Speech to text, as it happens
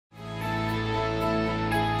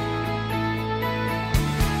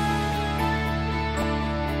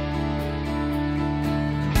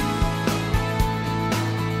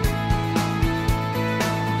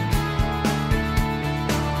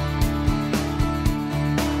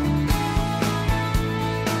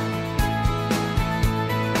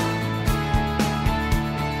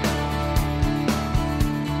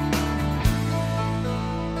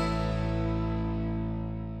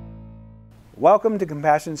Welcome to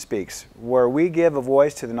Compassion Speaks, where we give a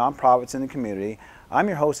voice to the nonprofits in the community. I'm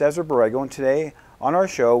your host, Ezra Borrego, and today on our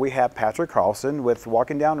show we have Patrick Carlson with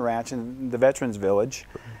Walking Down Ranch in the Veterans Village,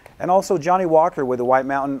 and also Johnny Walker with the White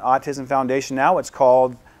Mountain Autism Foundation. Now it's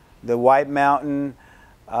called the White Mountain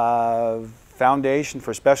Foundation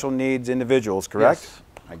for Special Needs Individuals, correct? Yes.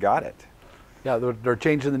 I got it. Yeah, they're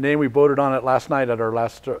changing the name. We voted on it last night at our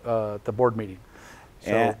last the board meeting.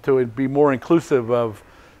 So And to be more inclusive of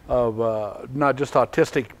not just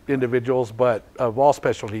autistic individuals, but of all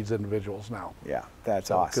special needs individuals now. yeah,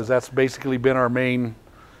 that's awesome. Because that's basically been our main,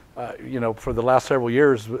 for the last several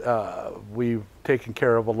years, we've taken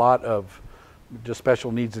care of a lot of just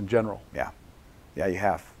special needs in general. Yeah, you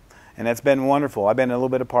have. And it's been wonderful. I've been a little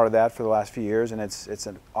bit a part of that for the last few years, and it's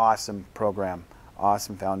an awesome program,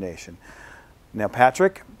 awesome foundation. Now,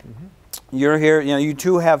 Patrick, you're here. You know, you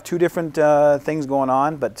two have two different things going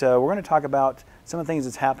on, but we're going to talk about some of the things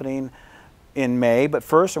that's happening in May. But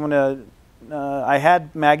first, I'm going to. I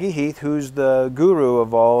had Maggie Heath, who's the guru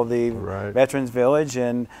of all the Veterans Village,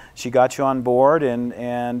 and she got you on board.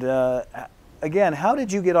 And again, how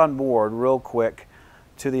did you get on board, real quick,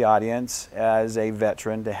 to the audience as a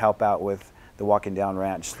veteran to help out with the Walking Down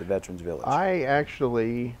Ranch, the Veterans Village? I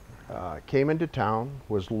actually came into town,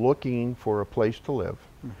 was looking for a place to live,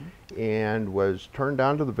 and was turned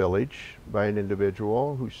down to the village by an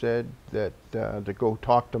individual who said that to go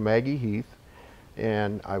talk to Maggie Heath.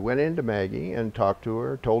 And I went into Maggie and talked to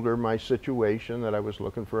her, told her my situation, that I was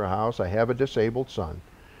looking for a house. I have a disabled son.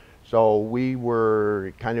 So we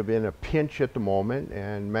were kind of in a pinch at the moment,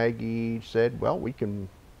 and Maggie said, well, we can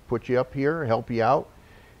put you up here, help you out,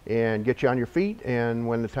 and get you on your feet, and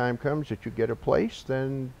when the time comes that you get a place,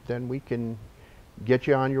 then we can get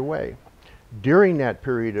you on your way. During that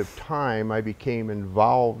period of time, I became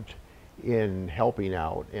involved in helping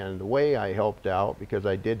out, and the way I helped out, because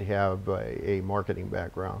I did have a marketing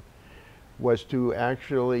background, was to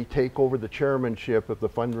actually take over the chairmanship of the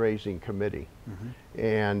fundraising committee.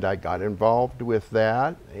 And I got involved with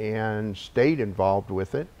that and stayed involved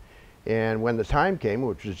with it. And when the time came,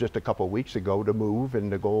 which was just a couple of weeks ago, to move and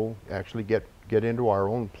to go actually get into our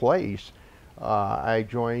own place, I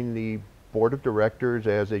joined the board of directors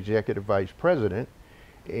as executive vice president,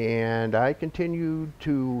 and I continue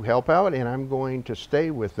to help out, and I'm going to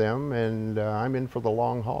stay with them, and I'm in for the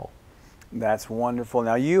long haul. That's wonderful.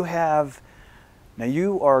 Now you are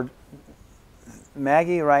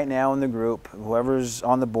Maggie right now in the group, whoever's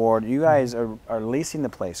on the board, you guys are leasing the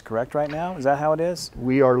place, correct, right now? Is that how it is?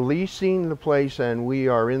 We are leasing the place, and we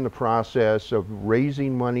are in the process of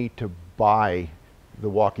raising money to buy the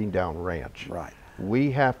Walking Down Ranch. Right.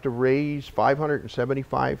 We have to raise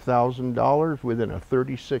 $575,000 within a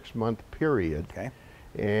 36-month period. Okay.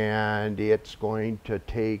 And it's going to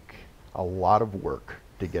take a lot of work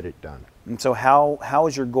to get it done. And so how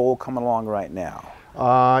is your goal coming along right now?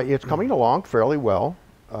 It's coming along fairly well.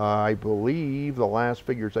 I believe the last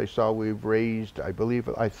figures I saw, we've raised, I believe,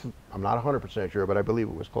 I'm not 100% sure, but I believe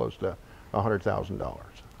it was close to $100,000.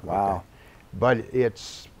 Wow. Okay. But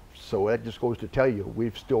so that just goes to tell you,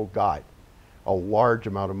 we've still got a large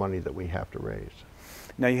amount of money that we have to raise.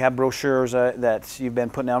 Now you have brochures that you've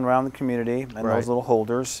been putting out around the community, and those little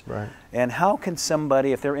holders. Right. And how can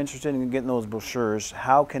somebody, if they're interested in getting those brochures,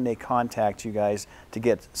 how can they contact you guys to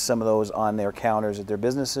get some of those on their counters at their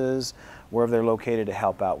businesses, wherever they're located, to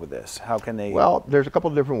help out with this? How can they? Well, there's a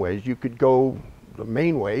couple of different ways. You could go, the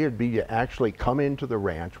main way would be to actually come into the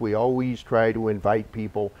ranch. We always try to invite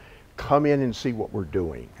people, come in and see what we're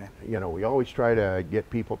doing. Okay. You know, we always try to get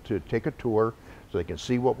people to take a tour so they can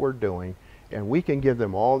see what we're doing, and we can give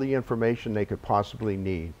them all the information they could possibly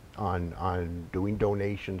need on doing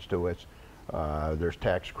donations to us. There's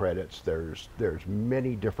tax credits, there's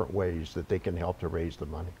many different ways that they can help to raise the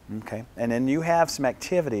money. Okay, and then you have some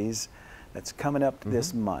activities that's coming up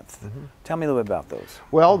this month. Tell me a little bit about those.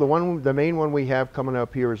 Well, the main one we have coming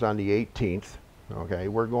up here is on the 18th. Okay,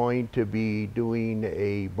 we're going to be doing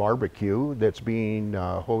a barbecue that's being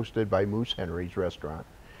hosted by Moose Henry's restaurant.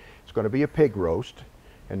 It's going to be a pig roast,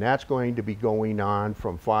 and that's going to be going on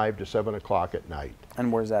from 5 to 7 o'clock at night.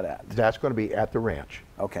 And where's that at? That's going to be at the ranch.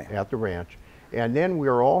 Okay. At the ranch. And then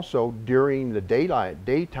we're also, during the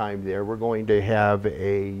daytime there, we're going to have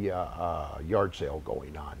a yard sale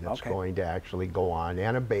going on. That's going to actually go on,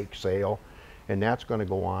 and a bake sale. And that's going to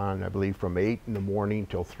go on, I believe, from 8 in the morning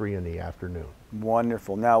till 3 in the afternoon.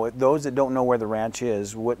 Wonderful. Now, those that don't know where the ranch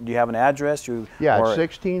is, do you have an address? Yeah, it's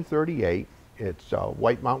 1638. It's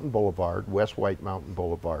White Mountain Boulevard, West White Mountain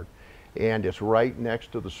Boulevard. And it's right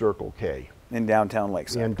next to the Circle K. In downtown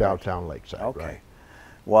Lakeside. In downtown Lakeside, okay. Right.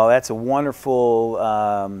 Well, that's a wonderful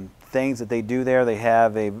things that they do there. They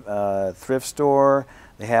have a thrift store.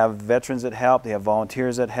 They have veterans that help. They have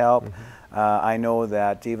volunteers that help. I know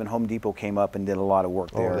that even Home Depot came up and did a lot of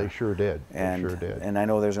work there. Oh, they sure did. And, they sure did. And I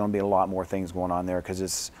know there's going to be a lot more things going on there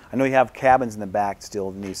because I know you have cabins in the back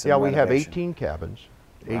still that need some we have renovation. 18 cabins.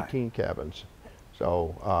 18 cabins.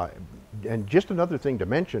 So, and just another thing to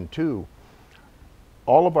mention too,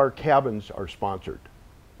 all of our cabins are sponsored.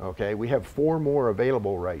 Okay, we have 4 more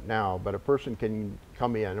available right now, but a person can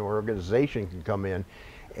come in, or organization can come in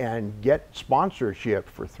and get sponsorship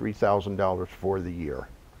for $3,000 for the year.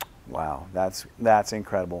 Wow, that's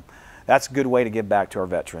incredible. That's a good way to give back to our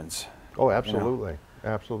veterans. Oh, absolutely,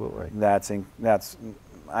 absolutely.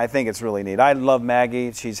 I think it's really neat. I love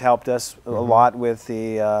Maggie. She's helped us a lot with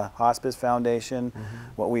the Hospice Foundation,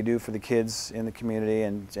 what we do for the kids in the community,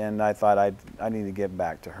 and I thought I need to give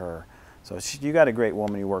back to her. So you got a great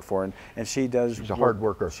woman you work for, and she does. She's a hard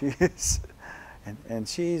worker. She is, and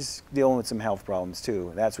she's dealing with some health problems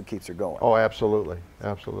too. That's what keeps her going. Oh, absolutely,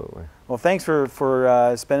 absolutely. Well, thanks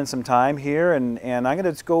for spending some time here, and I'm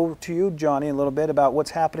going to go to you, Johnny, a little bit about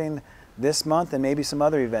what's happening this month and maybe some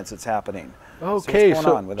other events that's happening. Okay,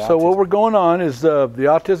 so what we're going on is the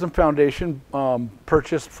Autism Foundation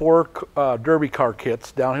purchased 4 derby car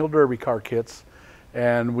kits, downhill derby car kits,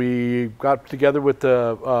 and we got together with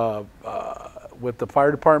the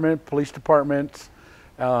fire department, police department,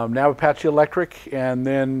 Navajo Electric, and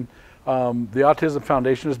then the Autism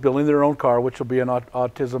Foundation is building their own car, which will be an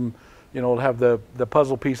autism. It'll have the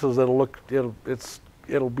puzzle pieces.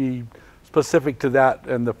 It'll be specific to that.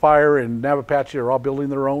 And the fire and Navajo are all building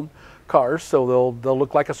their own cars, so they'll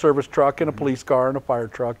look like a service truck and a police car and a fire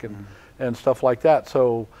truck and stuff like that.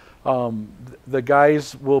 So the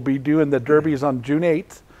guys will be doing the derbies on June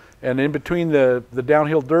 8th, and in between the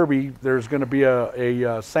downhill derby, there's going to be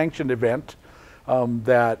a sanctioned event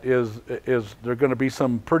that is there are going to be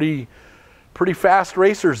some pretty fast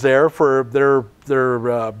racers there for their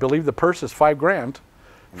believe the purse is $5,000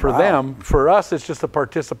 for them. For us, it's just a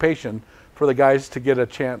participation for the guys to get a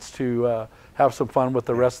chance to have some fun with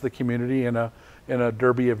the rest of the community in a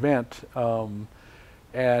derby event.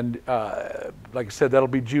 And like I said, that'll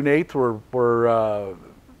be June 8th.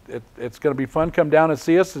 It's going to be fun. Come down and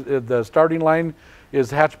see us. The starting line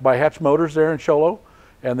is by Hatch Motors there in Sholo,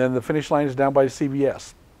 and then the finish line is down by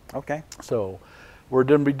CVS. Okay. So we're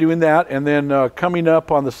going to be doing that, and then coming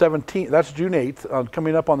up on the 17th, that's June 8th,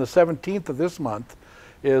 coming up on the 17th of this month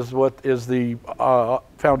is what is the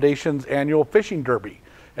Foundation's annual fishing derby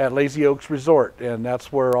at Lazy Oaks Resort, and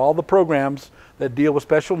that's where all the programs that deal with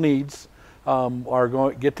special needs are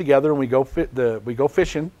going to get together, and we go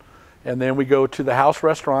fishing, and then we go to the House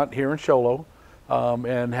Restaurant here in Sholo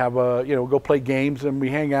and have go play games, and we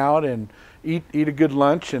hang out and eat a good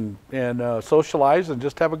lunch and socialize and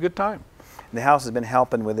just have a good time. The house has been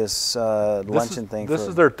helping with this luncheon thing. This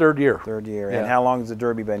is their 3rd year. 3rd year. Yeah. And how long has the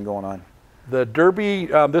derby been going on? The derby,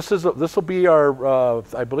 this will be our,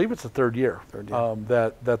 I believe it's the 3rd year,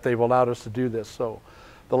 that they've allowed us to do this. So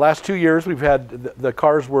the last 2 years we've had, the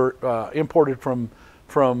cars were imported from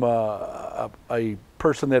a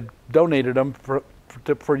person that donated them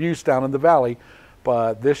for use down in the valley.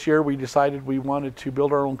 But this year we decided we wanted to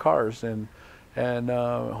build our own cars, and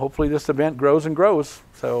hopefully this event grows and grows.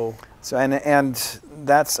 So and I think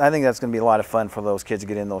that's going to be a lot of fun for those kids to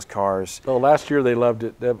get in those cars. So last year they loved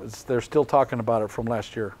it. They're still talking about it from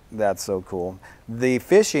last year. That's so cool. The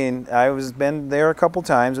fishing, been there a couple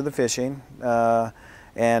times with the fishing,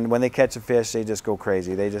 and when they catch a fish, they just go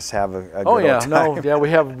crazy. They just have a good old time. we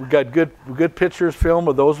got good pictures filmed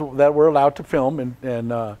of those that we're allowed to film,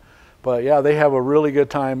 but yeah, they have a really good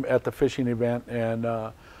time at the fishing event, and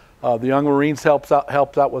the Young Marines helps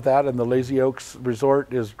out with that, and the Lazy Oaks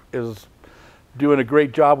Resort is doing a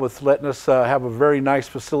great job with letting us have a very nice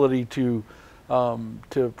facility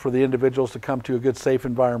for the individuals to come to a good, safe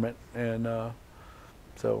environment, and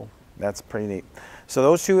so that's pretty neat. So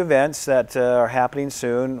those 2 events that are happening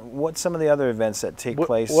soon. What's some of the other events that take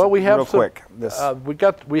place? Well, we have real quick.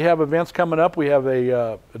 We have events coming up. We have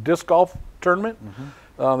a disc golf tournament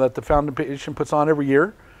that the foundation puts on every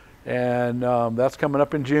year, and that's coming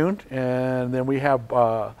up in June. And then we have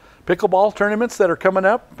pickleball tournaments that are coming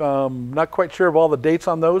up. Not quite sure of all the dates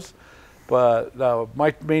on those, but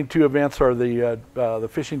my main 2 events are the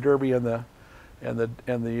fishing derby and the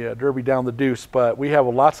derby down the Deuce. But we have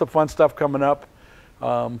lots of fun stuff coming up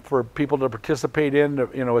for people to participate in.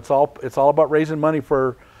 It's all about raising money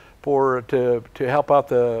to help out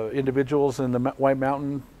the individuals in the White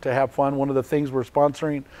Mountain to have fun. One of the things we're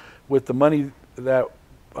sponsoring with the money that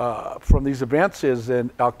from these events is in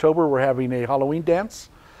October we're having a Halloween dance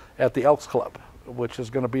at the Elks Club, which is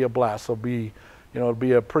going to be a blast. There'll be it'll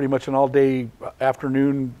be pretty much an all-day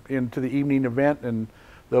afternoon into the evening event, and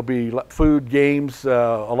there'll be food, games,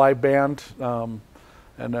 a live band,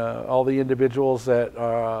 and all the individuals that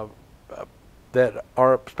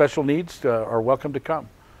are special needs are welcome to come.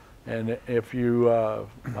 And if you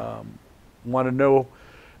want to know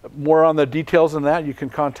more on the details on that, you can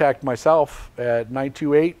contact myself at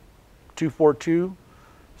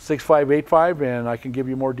 928-242-6585, and I can give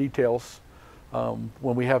you more details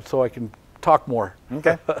when we have, so I can talk more.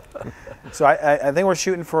 Okay. So I think we're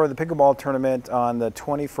shooting for the pickleball tournament on the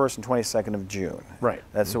 21st and 22nd of June. Right.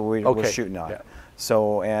 That's what we're shooting on. Yeah.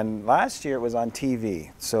 So, and last year it was on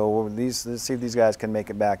TV. So let's see if these guys can make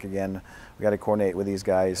it back again. We got to coordinate with these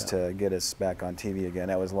guys to get us back on TV again.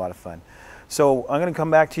 That was a lot of fun. So I'm going to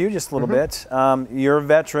come back to you just a little bit. You're a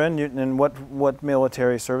veteran, and what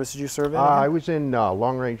military service did you serve in? I was in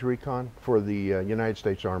long-range recon for the United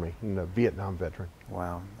States Army, and a Vietnam veteran.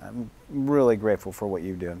 Wow, I'm really grateful for what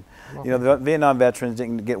you've done. The Vietnam veterans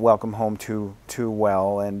didn't get welcomed home too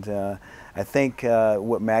well, and I think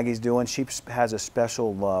what Maggie's doing, she has a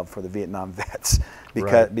special love for the Vietnam vets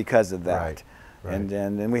because of that. Right.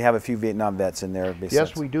 And we have a few Vietnam vets in there.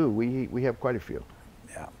 Yes, we do. We have quite a few.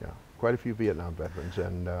 Yeah. Quite a few Vietnam veterans,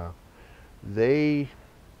 and they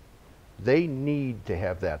need to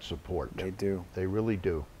have that support. They do. They really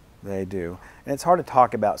do. They do. And it's hard to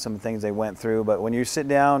talk about some things they went through, but when you sit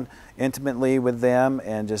down intimately with them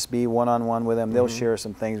and just be one-on-one with them, they'll share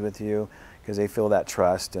some things with you because they feel that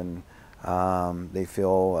trust, and they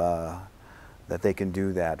feel that they can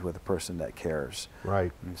do that with a person that cares.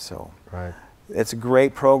 Right. And so. Right. It's a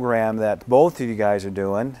great program that both of you guys are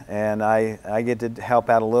doing, and I get to help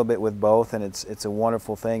out a little bit with both, and it's a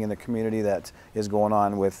wonderful thing in the community that is going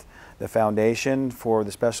on with the foundation for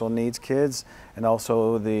the special needs kids, and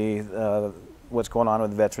also the what's going on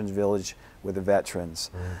with the Veterans Village with the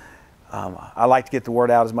veterans. I like to get the word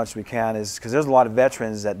out as much as we can, because there's a lot of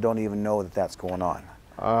veterans that don't even know that that's going on.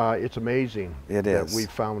 It's amazing that we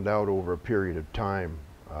found out over a period of time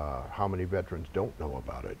how many veterans don't know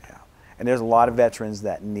about it. Yeah. And there's a lot of veterans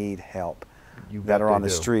that need help, that are on the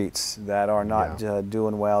streets, that are not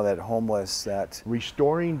doing well, that are homeless. That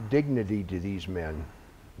restoring dignity to these men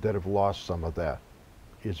that have lost some of that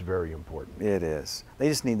is very important. It is. They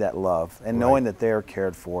just need that love, and knowing that they're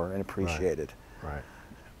cared for and appreciated. Right.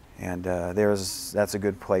 And that's a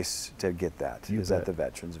good place to get that, is at the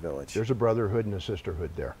Veterans Village. There's a brotherhood and a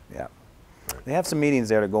sisterhood there. Yeah. Right. They have some meetings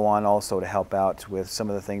there to go on also to help out with some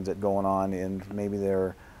of the things that are going on in maybe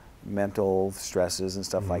their mental stresses and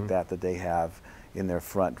stuff like that they have in their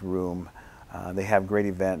front room. They have great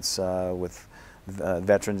events with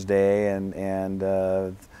Veterans Day and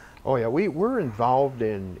oh yeah, we're involved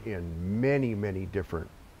in many different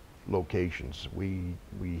locations. We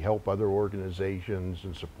help other organizations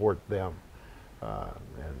and support them,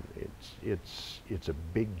 and it's a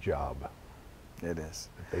big job. It is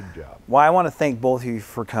a big job. Well, I want to thank both of you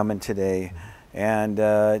for coming today. And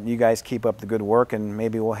you guys keep up the good work, and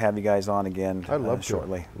maybe we'll have you guys on again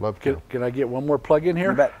shortly. Love to. Can I get one more plug in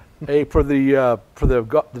here? You bet. Hey, for the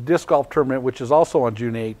disc golf tournament, which is also on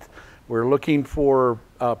June 8th, we're looking for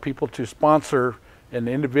people to sponsor an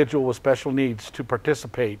individual with special needs to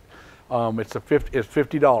participate. It's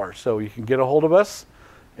 $50, so you can get a hold of us,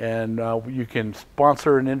 and you can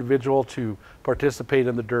sponsor an individual to participate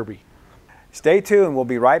in the Derby. Stay tuned. We'll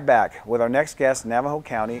be right back with our next guest, Navajo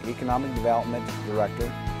County Economic Development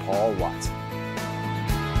Director, Paul Watson.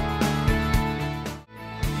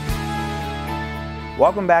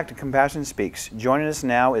 Welcome back to Compassion Speaks. Joining us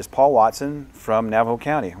now is Paul Watson from Navajo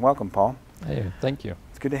County. Welcome, Paul. Hey, thank you.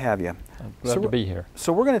 It's good to have you. I'm glad to be here.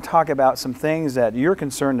 So we're going to talk about some things that you're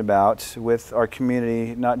concerned about with our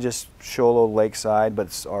community, not just Show Low Lakeside, but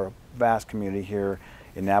it's our vast community here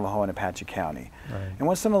in Navajo and Apache County. Right. And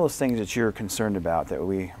what's some of those things that you're concerned about that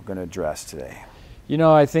we're going to address today? You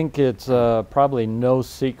know, I think it's probably no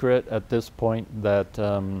secret at this point that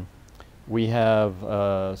we have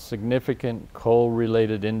a significant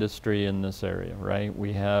coal-related industry in this area, right?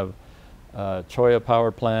 We have Cholla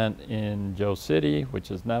Power Plant in Joe City,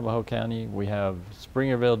 which is Navajo County. We have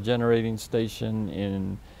Springerville Generating Station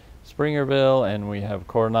in Springerville, and we have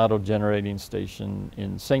Coronado Generating Station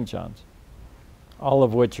in St. John's, all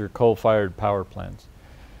of which are coal-fired power plants.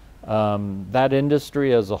 That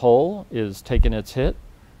industry as a whole is taking its hit.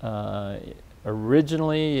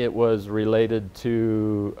 Originally, it was related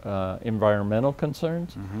to environmental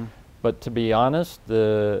concerns, but to be honest,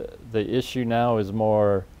 the issue now is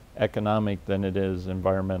more economic than it is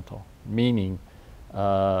environmental, meaning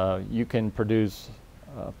you can produce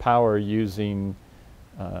power using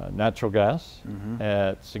natural gas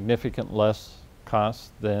at significant less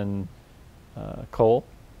cost than coal,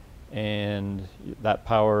 and that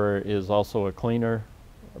power is also a cleaner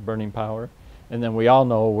burning power. And then we all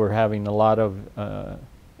know we're having a lot of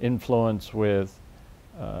influence with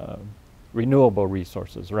renewable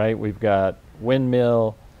resources, right? We've got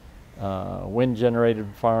windmill, wind-generated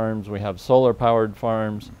farms, we have solar-powered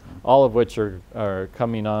farms, all of which are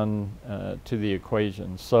coming on to the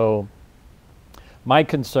equation. So my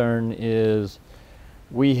concern is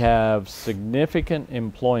we have significant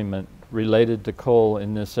employment related to coal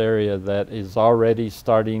in this area that is already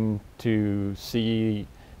starting to see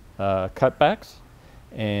cutbacks,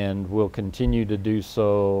 and will continue to do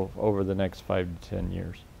so over the next 5 to 10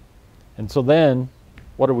 years. And so then,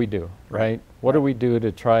 what do we do, right? What do we do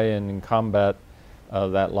to try and combat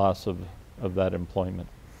that loss of that employment?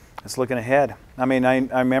 It's looking ahead. I mean, I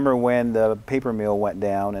remember when the paper mill went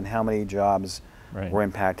down and how many jobs were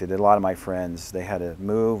impacted. A lot of my friends, they had to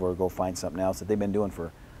move or go find something else that they've been doing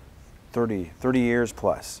for 30 years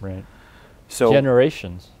plus. Right. So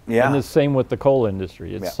generations. Yeah. And the same with the coal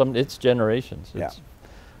industry. It's it's generations. It's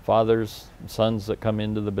fathers, sons that come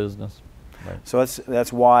into the business. Right. So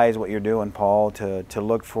that's wise what you're doing, Paul, to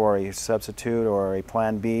look for a substitute or a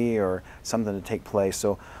plan B or something to take place.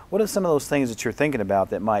 So what are some of those things that you're thinking about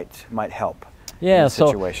that might help in the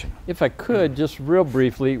situation? So if I could, just real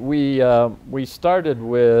briefly, we started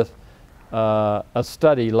with a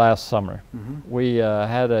study last summer. We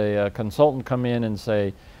had a consultant come in and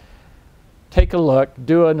say, take a look,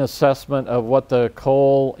 do an assessment of what the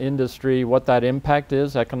coal industry, what that impact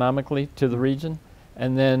is economically to the region,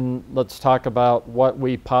 and then let's talk about what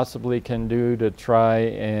we possibly can do to try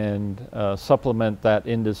and supplement that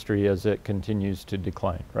industry as it continues to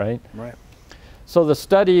decline, right? Right. So the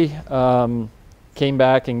study came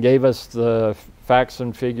back and gave us the facts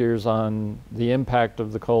and figures on the impact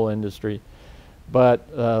of the coal industry. But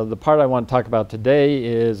the part I want to talk about today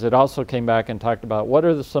is it also came back and talked about what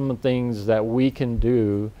are some things that we can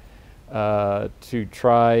do to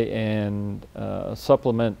try and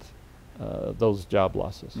supplement those job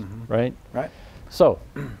losses, right? Right. So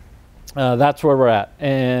that's where we're at.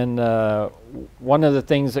 And one of the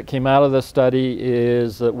things that came out of the study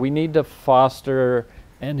is that we need to foster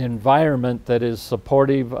an environment that is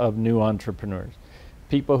supportive of new entrepreneurs.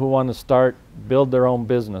 People who want to build their own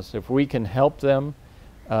business. If we can help them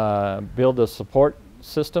build a support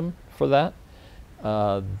system for that,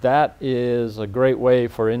 that is a great way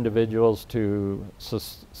for individuals to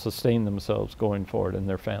sustain themselves going forward and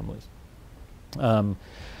their families.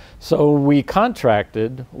 So we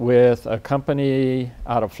contracted with a company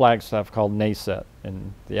out of Flagstaff called NACET,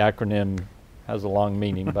 and the acronym has a long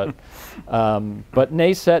meaning, but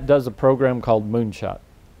NACET does a program called Moonshot,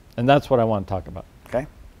 and that's what I want to talk about. Okay.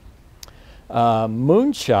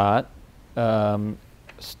 Moonshot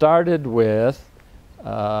started with,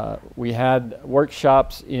 we had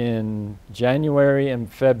workshops in January and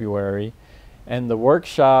February, and the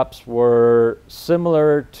workshops were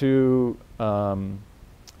similar to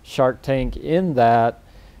Shark Tank in that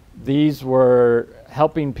these were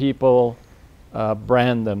helping people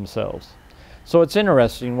brand themselves. So it's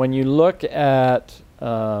interesting, when you look at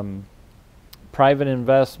private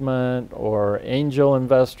investment or angel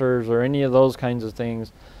investors or any of those kinds of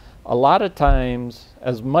things, a lot of times,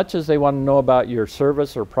 as much as they want to know about your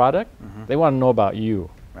service or product, they want to know about you.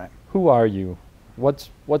 Right. Who are you?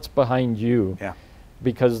 What's behind you? Yeah.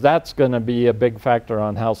 Because that's going to be a big factor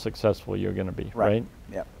on how successful you're going to be, right?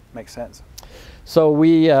 Yeah, makes sense. So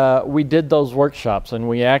we did those workshops, and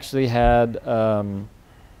we actually had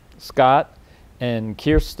Scott and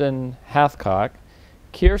Kirsten Hathcock.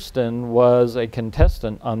 Kirsten was a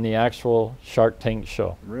contestant on the actual Shark Tank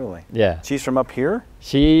show. Really? Yeah. She's from up here?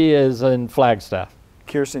 She is in Flagstaff.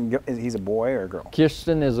 Kirsten, he's a boy or a girl?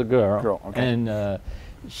 Kirsten is a girl. Girl, okay. And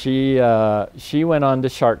she went on to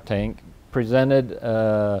Shark Tank, presented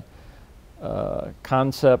a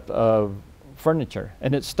concept of furniture.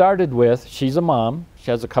 And it started with, she's a mom,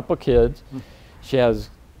 she has a couple kids, she has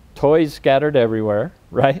toys scattered everywhere,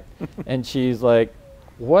 right? And she's like,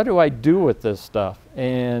 what do I do with this stuff?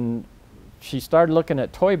 And she started looking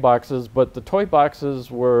at toy boxes, but the toy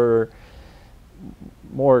boxes were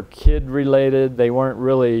more kid related. They weren't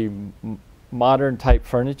really modern type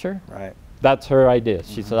furniture. Right. That's her idea.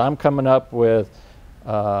 She said, I'm coming up with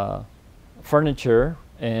furniture,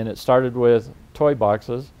 and it started with toy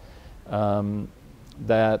boxes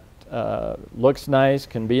that looks nice,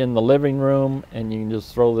 can be in the living room, and you can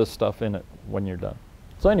just throw this stuff in it when you're done.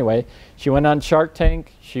 So anyway, she went on Shark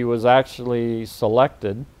Tank. She was actually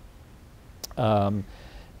selected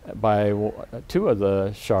by two of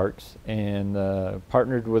the sharks and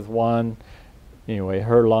partnered with one. Anyway,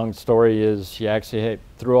 her long story is she actually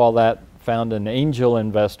threw all that found an angel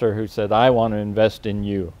investor who said, I want to invest in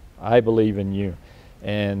you. I believe in you.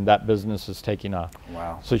 And that business is taking off.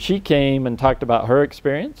 Wow. So she came and talked about her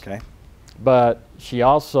experience. Okay. But she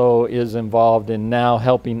also is involved in now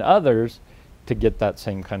helping others to get that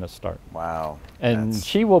same kind of start. Wow. And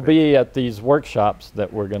she will be at these workshops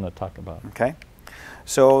that we're going to talk about. Okay.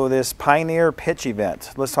 So this Pioneer Pitch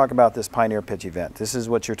event, let's talk about this Pioneer Pitch event. This is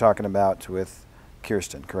what you're talking about with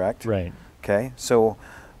Kirsten, correct? Right. Okay. So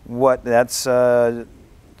that's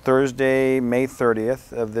Thursday, May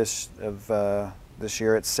 30th of this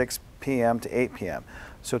year at 6 p.m. to 8 p.m.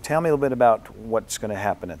 So tell me a little bit about what's going to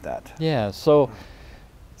happen at that. Yeah, so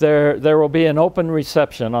there will be an open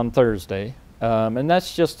reception on Thursday, and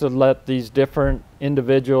that's just to let these different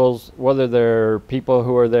individuals, whether they're people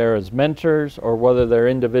who are there as mentors or whether they're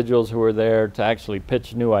individuals who are there to actually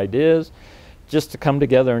pitch new ideas, just to come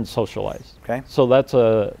together and socialize. Okay. So that's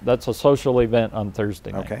a social event on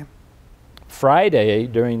Thursday night. Okay. Friday,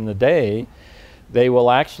 during the day, they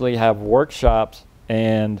will actually have workshops,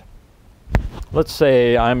 and let's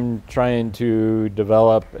say I'm trying to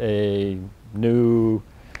develop a new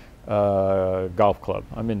golf club.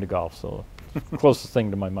 I'm into golf, so closest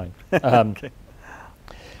thing to my mind. Okay.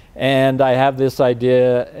 And I have this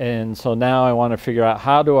idea, and so now I want to figure out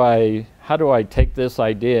how do I take this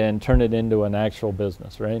idea and turn it into an actual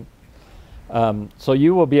business, right? So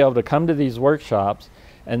you will be able to come to these workshops,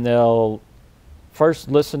 and they'll first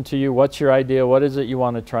listen to you. What's your idea? What is it you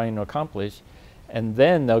want to try and accomplish? And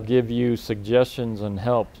then they'll give you suggestions and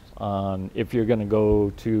help on if you're going to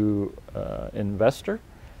go to investor,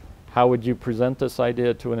 how would you present this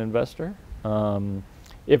idea to an investor?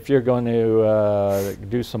 If you're going to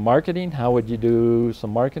do some marketing, how would you do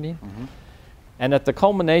some marketing? Mm-hmm. And at the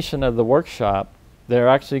culmination of the workshop, they're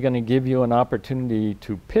actually going to give you an opportunity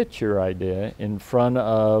to pitch your idea in front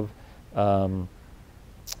of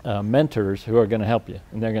mentors who are going to help you,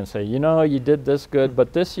 and they're going to say, you know, you did this good,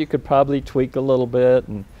 but this you could probably tweak a little bit,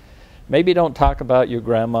 and maybe don't talk about your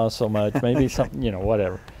grandma so much, maybe something, you know,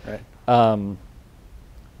 whatever. Right.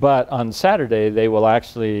 But on Saturday they will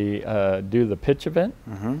actually do the pitch event,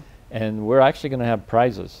 Mm-hmm. and we're actually going to have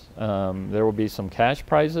prizes. There will be some cash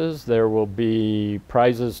prizes. There will be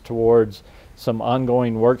prizes towards some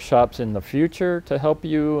ongoing workshops in the future to help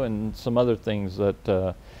you, and some other things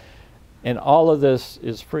that. And all of this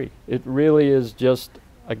is free. It really is just,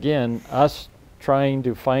 again, us trying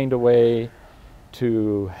to find a way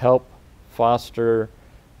to help foster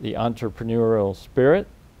the entrepreneurial spirit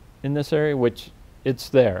in this area, which it's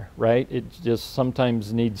there, right? It just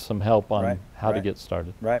sometimes needs some help on how to get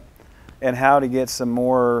started. Right. And how to get some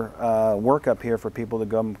more work up here for people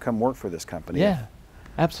to come work for this company. Yeah,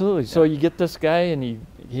 absolutely. Yeah. So you get this guy, and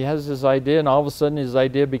he has his idea, and all of a sudden his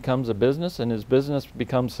idea becomes a business, and his business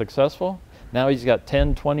becomes successful. Now he's got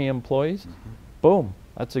 10, 20 employees. Mm-hmm. Boom.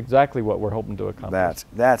 That's exactly what we're hoping to accomplish.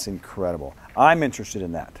 That's incredible. I'm interested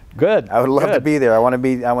in that. Good. I would love to be there. I want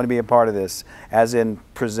to be a part of this, as in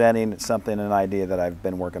presenting something, an idea that I've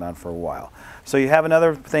been working on for a while. So you have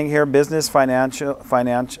another thing here, business finances or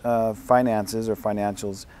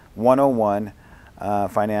financials 101,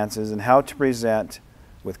 finances and how to present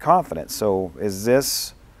with confidence. So is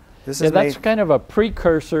this that's kind of a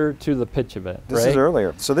precursor to the pitch event. This is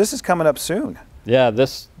earlier. So this is coming up soon. Yeah,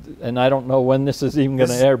 and I don't know when this is even going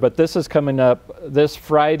to air, but this is coming up this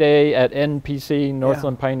Friday at NPC,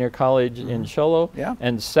 Northland Pioneer College in Show Low,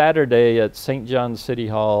 and Saturday at St. John's City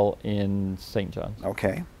Hall in St. John's.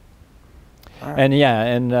 Okay. All right.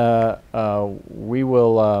 And we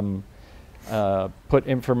will put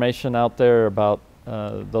information out there about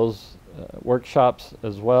those workshops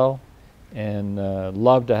as well, and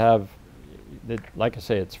love to have it. Like I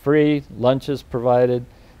say, it's free, lunch is provided.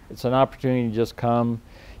 It's an opportunity to just come.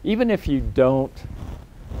 Even if you don't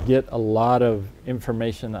get a lot of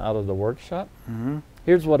information out of the workshop,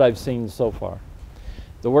 here's what I've seen so far.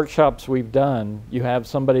 The workshops we've done, you have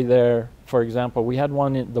somebody there. For example, we had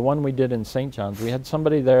one, the one we did in St. John's, we had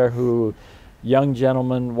somebody there who, young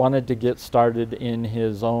gentleman, wanted to get started in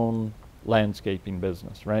his own landscaping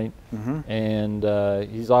business, right? And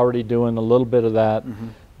he's already doing a little bit of that,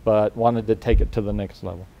 but wanted to take it to the next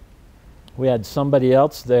level. We had somebody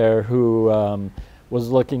else there who was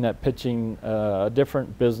looking at pitching a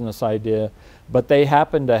different business idea, but they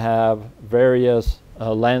happened to have various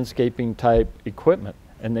landscaping type equipment.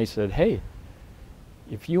 And they said, hey,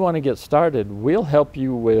 if you want to get started, we'll help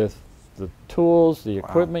you with the tools, the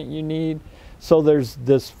equipment you need. So there's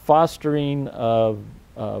this fostering of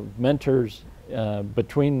mentors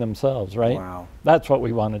between themselves, right? Wow. That's what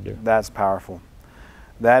we want to do. That's powerful.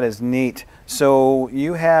 That is neat. So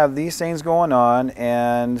you have these things going on,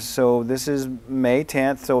 and so this is May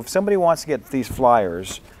 10th. So if somebody wants to get these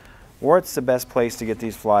flyers, what's the best place to get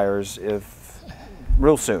these flyers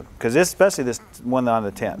real soon? Because especially this one on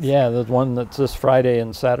the 10th. Yeah, the one that's this Friday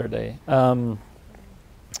and Saturday.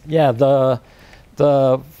 Yeah,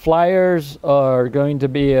 the flyers are going to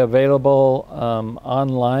be available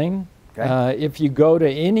online. Okay. If you go to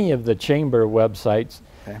any of the chamber websites,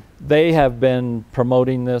 okay, they have been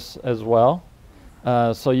promoting this as well.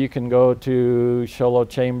 So you can go to Show Low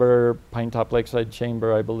Chamber, Pinetop Lakeside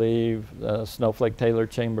Chamber, I believe, Snowflake Taylor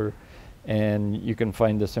Chamber, and you can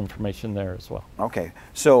find this information there as well. Okay,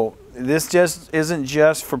 so this just isn't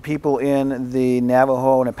just for people in the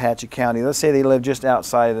Navajo and Apache County. Let's say they live just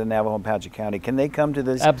outside of the Navajo and Apache County. Can they come to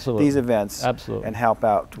these events and help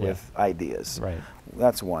out with ideas? Right.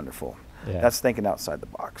 That's wonderful. Yeah. That's thinking outside the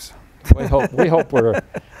box. We hope we're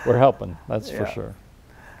helping. That's for sure.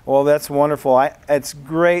 Well, that's wonderful. It's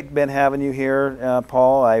great been having you here,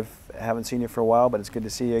 Paul. I haven't seen you for a while, but it's good to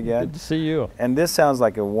see you again. Good to see you. And this sounds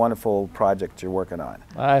like a wonderful project you're working on.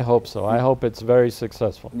 I hope so. I hope it's very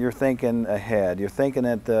successful. You're thinking ahead. You're thinking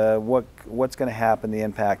at what's going to happen, the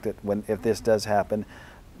impact if this does happen.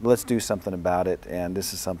 Let's do something about it. And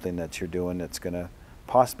this is something that you're doing that's going to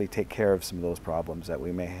possibly take care of some of those problems that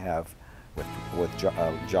we may have with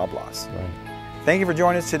job loss. Right. Thank you for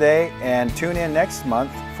joining us today, and tune in next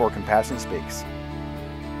month for Compassion Speaks.